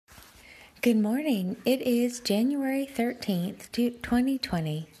Good morning. It is January 13th,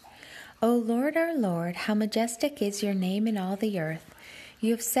 2020. O Lord, our Lord, how majestic is your name in all the earth.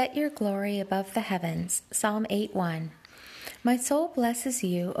 You have set your glory above the heavens. Psalm 8:1. My soul blesses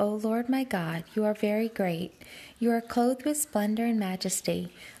you, O Lord my God. You are very great. You are clothed with splendor and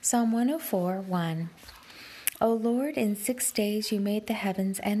majesty. Psalm 104:1. O Lord, in 6 days you made the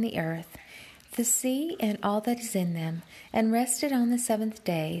heavens and the earth, the sea and all that is in them, and rested on the seventh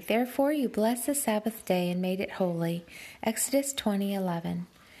day. Therefore you blessed the Sabbath day and made it holy. Exodus 20:11.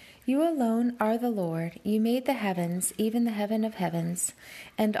 You alone are the Lord. You made the heavens, even the heaven of heavens,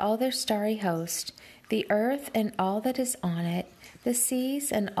 and all their starry host, the earth and all that is on it, the seas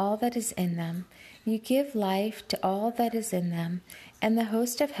and all that is in them. You give life to all that is in them, and the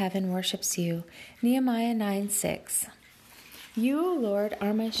host of heaven worships you. Nehemiah 9:6. You, O Lord,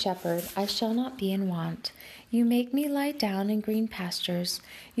 are my shepherd. I shall not be in want. You make me lie down in green pastures.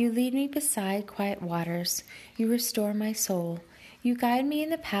 You lead me beside quiet waters. You restore my soul. You guide me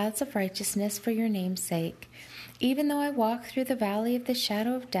in the paths of righteousness for your name's sake. Even though I walk through the valley of the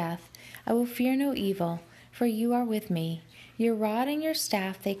shadow of death, I will fear no evil, for you are with me. Your rod and your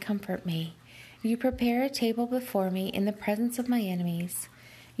staff, they comfort me. You prepare a table before me in the presence of my enemies.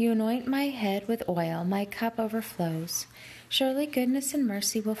 You anoint my head with oil, my cup overflows. Surely goodness and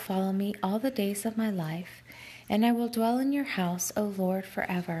mercy will follow me all the days of my life, and I will dwell in your house, O Lord,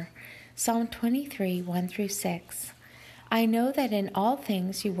 forever. Psalm 23:1-6. I know that in all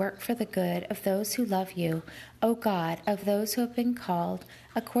things you work for the good of those who love you, O God, of those who have been called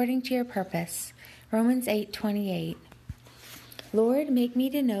according to your purpose. Romans 8:28. Lord, make me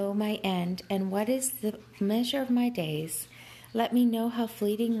to know my end and what is the measure of my days. Let me know how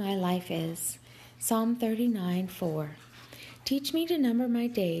fleeting my life is. Psalm 39:4. Teach me to number my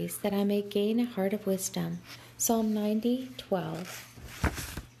days, that I may gain a heart of wisdom. Psalm 90:12.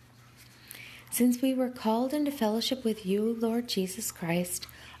 Since we were called into fellowship with you, Lord Jesus Christ,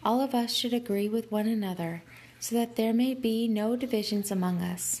 all of us should agree with one another, so that there may be no divisions among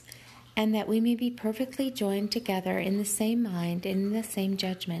us, and that we may be perfectly joined together in the same mind and in the same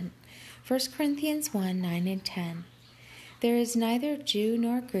judgment. 1 Corinthians 1:9-10. There is neither Jew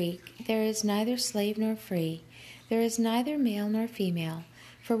nor Greek, there is neither slave nor free, there is neither male nor female,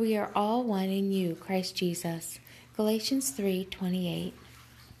 for we are all one in you, Christ Jesus. Galatians 3:28.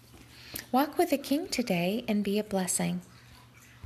 Walk with the King today and be a blessing.